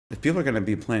If people are going to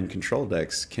be playing control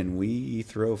decks, can we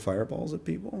throw fireballs at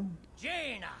people?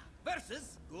 Jaina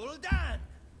versus Gul'dan.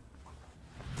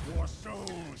 Your soul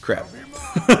Crap.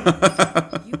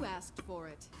 You asked for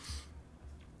it.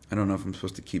 I don't know if I'm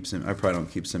supposed to keep I probably don't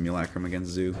keep Simulacrum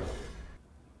against Zoo.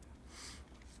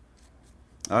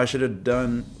 I should have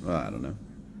done... I don't know.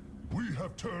 We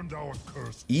have turned our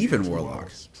curse Even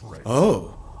Warlock.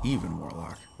 Oh, even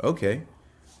Warlock. Okay.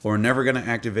 Well, we're never going to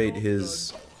activate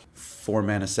his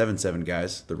 4-mana 7/7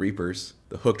 guys, the Reapers.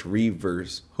 The Hooked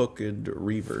Reavers. Hooked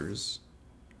Reavers.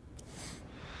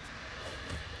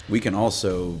 We can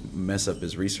also mess up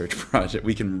his research project.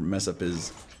 We can mess up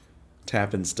his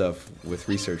tapping stuff with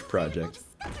research project.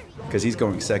 Because he's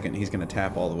going second, he's going to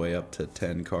tap all the way up to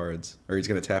 10 cards. Or he's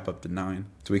going to tap up to 9.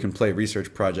 So we can play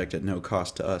research project at no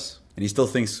cost to us. And he still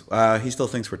thinks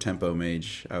we're tempo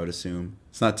mage, I would assume.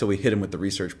 It's not till we hit him with the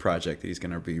research project that he's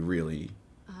going to be really...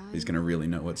 He's going to really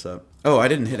know what's up. Oh, I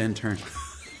didn't hit end turn.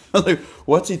 I was like,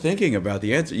 what's he thinking about?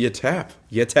 The answer, you tap.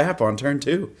 You tap on turn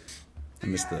 2. I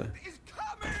missed the...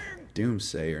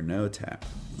 Doomsday or no tap.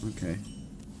 Okay.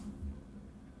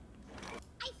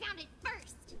 I found it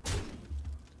first.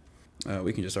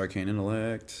 We can just Arcane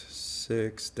Intellect.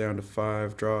 6 down to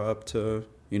 5. Draw up to,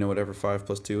 you know, whatever 5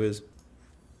 plus 2 is.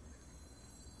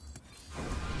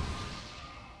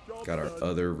 Got our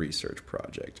other research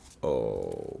project.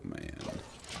 Oh, man.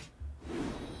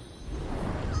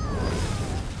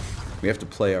 We have to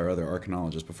play our other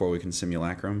Arcanologist before we can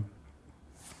Simulacrum.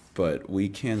 But we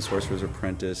can Sorcerer's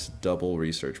Apprentice, double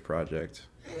research project.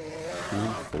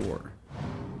 Turn 4.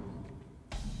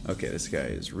 Okay, this guy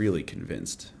is really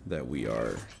convinced that we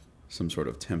are some sort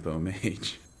of tempo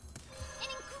mage. An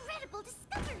incredible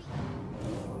discovery.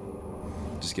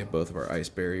 Just get both of our ice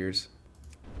barriers.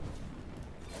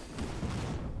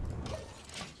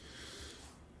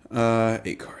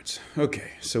 8 cards.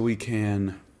 Okay, so we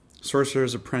can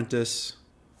Sorcerer's Apprentice.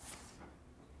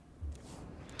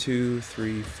 2,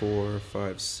 3, 4,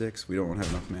 5, 6. We don't have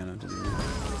enough mana to do that.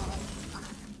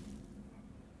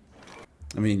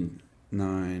 I mean,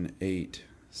 9, 8,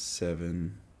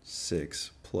 7,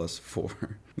 6 plus 4. I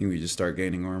think we just start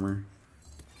gaining armor.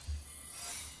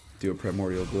 Do a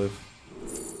Primordial Glyph.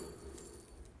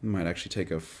 We might actually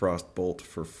take a Frost Bolt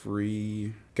for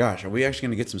free. Gosh, are we actually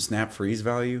going to get some Snap Freeze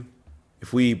value?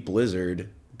 If we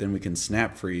Blizzard, then we can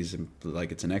Snap Freeze and,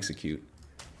 like it's an Execute.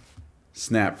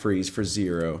 Snap Freeze for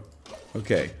 0.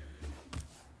 Okay.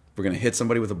 We're going to hit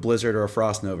somebody with a Blizzard or a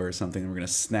Frost Nova or something, and we're going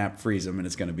to Snap Freeze them, and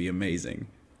it's going to be amazing.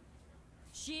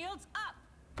 Shields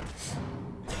up.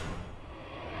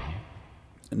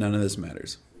 None of this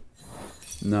matters.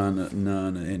 None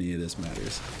of any of this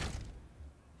matters.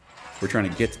 We're trying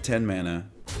to get to 10 mana,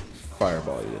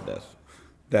 fireball you to death.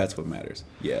 That's what matters.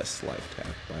 Yes, life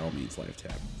tap. By all means, life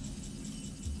tap.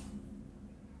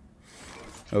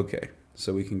 Okay.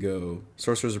 So we can go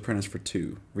Sorcerer's Apprentice for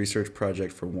 2, Research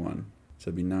Project for 1. So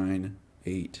it'd be 9,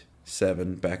 8,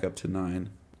 7, back up to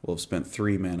 9. We'll have spent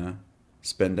 3 mana,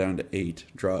 spend down to 8,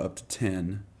 draw up to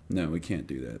 10. No, we can't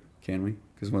do that, can we?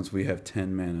 Because once we have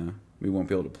 10 mana, we won't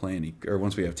be able to play any, or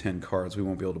once we have 10 cards, we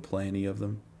won't be able to play any of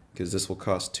them. Because this will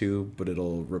cost 2, but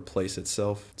it'll replace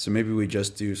itself. So maybe we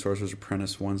just do Sorcerer's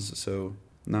Apprentice once, so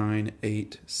 9,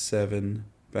 8, 7,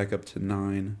 back up to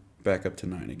 9, back up to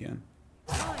 9 again.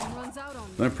 Time runs out on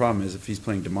me. The only problem is if he's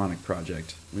playing Demonic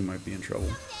Project, we might be in trouble.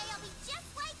 Someday I'll be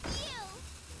just like you.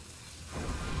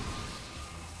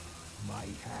 My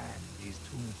hand is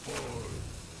too full.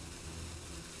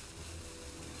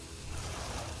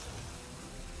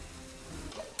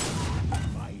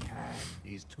 My hand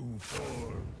is too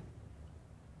full.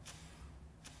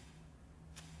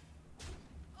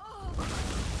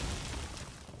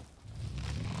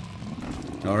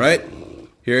 All right,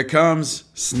 here it comes.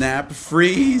 Snap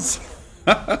Freeze.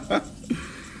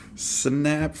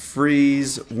 Snap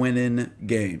Freeze winning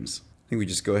games. I think we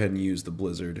just go ahead and use the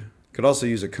Blizzard. Could also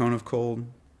use a Cone of Cold,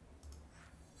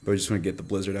 but we just want to get the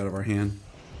Blizzard out of our hand.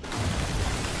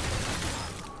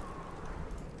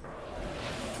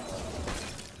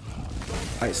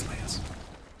 Ice Lance.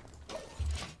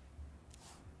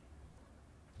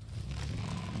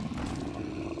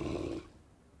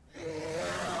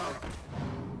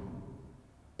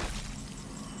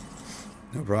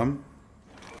 No problem.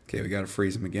 Okay, we gotta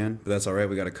freeze him again, but that's alright.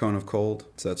 We got a Cone of Cold,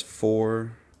 so that's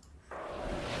 4.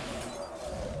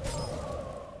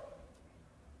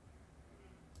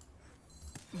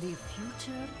 The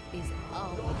future is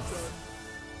ours.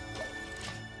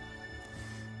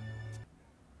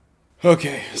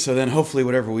 Okay, so then hopefully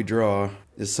whatever we draw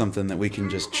is something that we can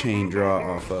just chain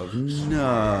draw off of.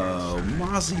 No,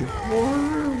 Mossy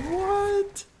Horror,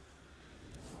 what?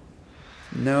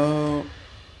 No.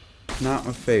 Not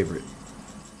my favorite.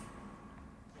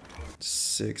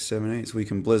 6, 7, 8. So we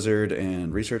can Blizzard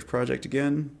and Research Project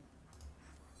again.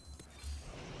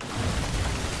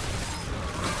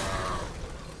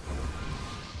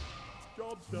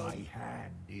 My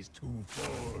hand is too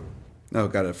full. Oh,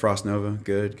 got a Frost Nova.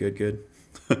 Good, good, good.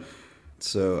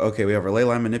 So, okay, we have our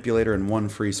Leyline Manipulator and 1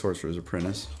 free Sorcerer's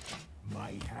Apprentice.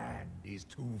 My hand is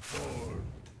too full.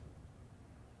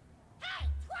 Hey,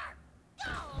 twerp!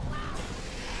 Oh, wow.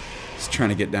 He's trying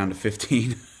to get down to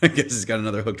 15. I guess he's got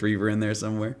another Hooked Reaver in there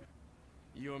somewhere.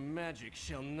 Your magic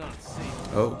shall not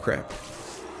save. Oh, crap.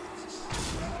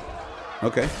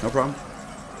 Okay, no problem.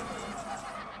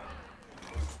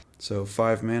 So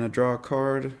 5 mana, draw a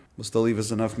card. Will still leave us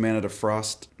enough mana to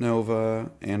Frost Nova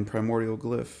and Primordial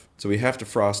Glyph. So we have to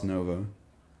Frost Nova.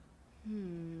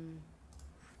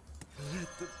 Let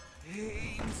the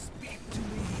pain speak to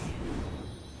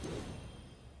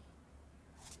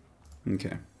me.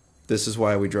 Okay. This is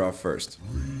why we draw first.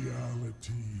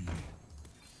 Reality.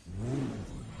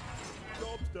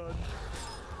 Job's done.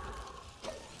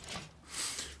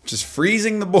 Just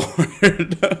freezing the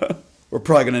board. We're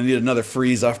probably going to need another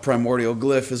freeze off Primordial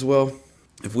Glyph as well.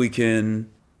 If we can...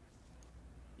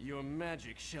 Your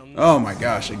magic shall not. Oh my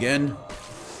gosh, again?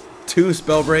 2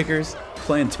 Spellbreakers?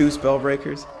 Playing 2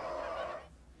 Spellbreakers?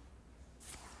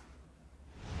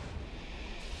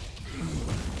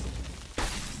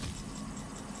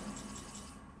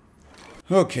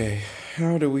 Okay,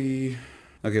 how do we...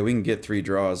 Okay, we can get 3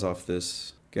 draws off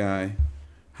this guy.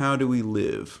 How do we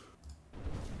live?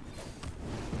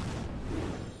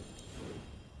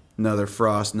 Another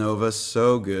Frost Nova,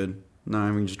 so good. Now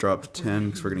we can just drop to 10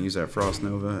 because we're going to use that Frost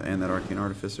Nova and that Arcane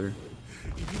Artificer.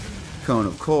 Cone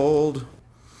of Cold.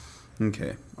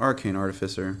 Okay, Arcane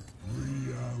Artificer.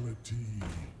 Reality.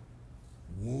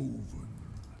 Woven.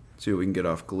 See what we can get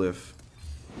off Glyph.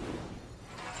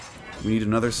 We need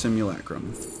another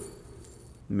Simulacrum.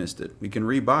 Missed it. We can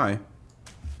rebuy.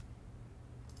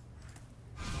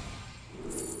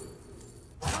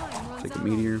 Take a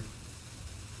Meteor.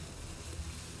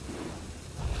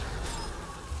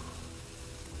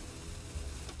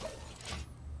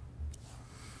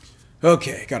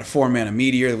 Okay, got a 4 mana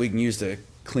Meteor that we can use to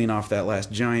clean off that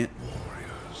last Giant.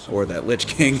 Or that Lich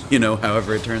King, you know,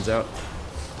 however it turns out.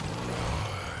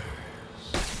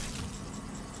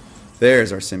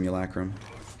 There's our Simulacrum.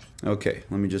 Okay,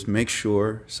 let me just make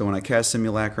sure. So when I cast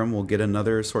Simulacrum, we'll get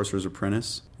another Sorcerer's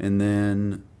Apprentice. And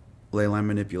then Leyline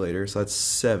Manipulator. So that's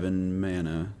 7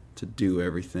 mana to do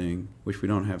everything, which we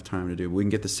don't have time to do. We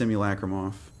can get the Simulacrum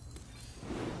off.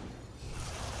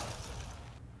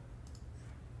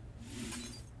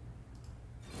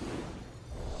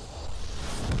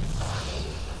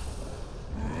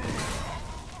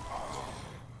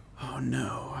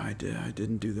 No, I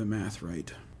didn't do the math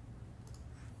right.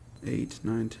 8,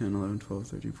 9, 10, 11, 12,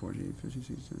 13, 14, 15,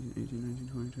 16, 17, 18, 19,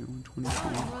 20, 21, 22.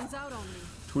 Time runs out on me.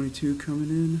 22 coming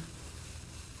in.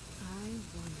 I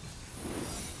wonder.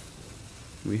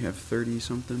 We have 30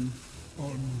 something.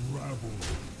 Unravel.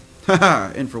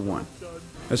 Haha, in for 1.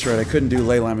 That's right, I couldn't do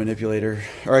Leyline Manipulator.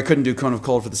 Or I couldn't do Cone of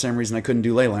Cold for the same reason I couldn't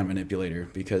do Leyline Manipulator,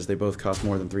 because they both cost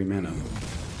more than 3 mana.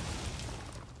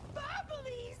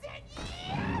 Bubblies and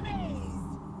yummies!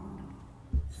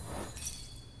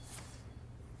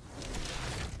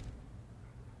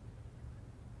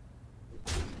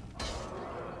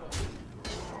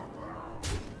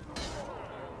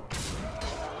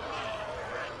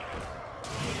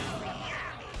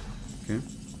 Okay.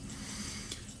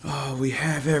 Oh, we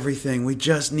have everything. We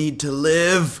just need to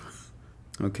live.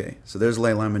 Okay, so there's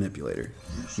Leyline Manipulator.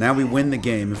 Now we win the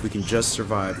game if we can just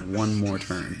survive 1 more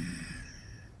turn.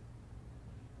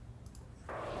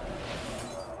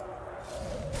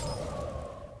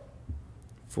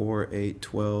 Four, 8,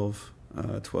 12,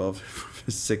 12,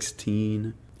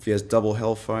 16. If he has double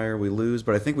Hellfire, we lose,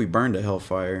 but I think we burned a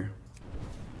Hellfire.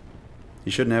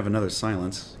 He shouldn't have another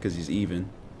Silence, because he's even.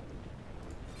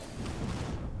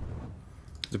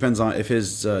 Depends on if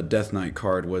his Death Knight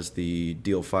card was the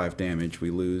deal 5 damage, we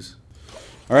lose.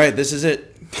 Alright, this is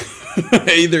it.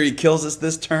 Either he kills us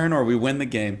this turn or we win the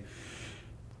game.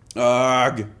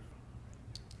 Ugh.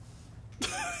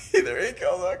 Either he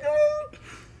kills us.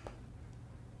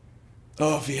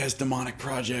 Oh, if he has Demonic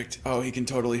Project. Oh, he can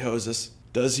totally hose us.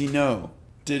 Does he know?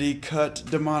 Did he cut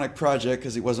Demonic Project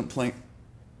because he wasn't playing...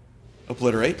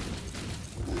 Obliterate?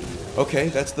 Okay,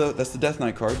 that's the Death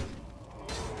Knight card.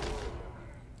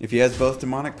 If he has both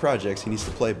Demonic Projects, he needs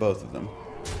to play both of them.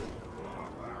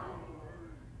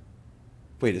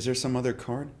 Wait, is there some other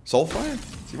card? Soulfire?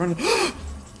 Is he running?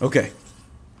 Okay.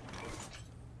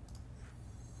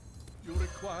 You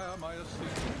require my assistance.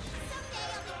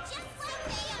 Someday I'll be just like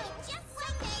Mayo, just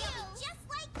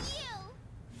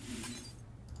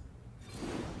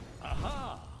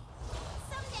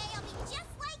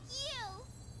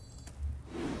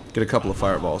Get a couple of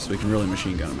fireballs so we can really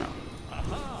machine gun them out.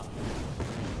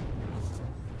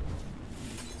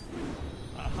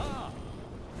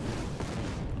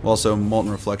 We'll also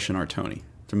Molten Reflection our Tony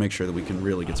to make sure that we can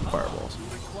really get some fireballs.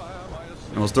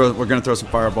 And we're going to throw some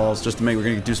fireballs just to make, we're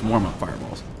going to do some warm-up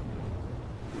fireballs.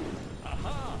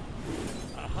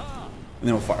 And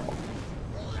then we'll fireball.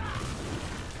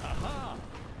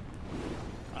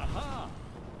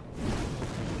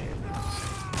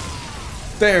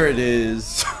 There it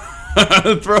is.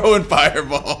 Throwing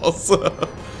fireballs. We're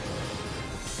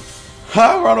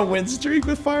on a win streak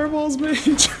with fireballs,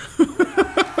 Mage.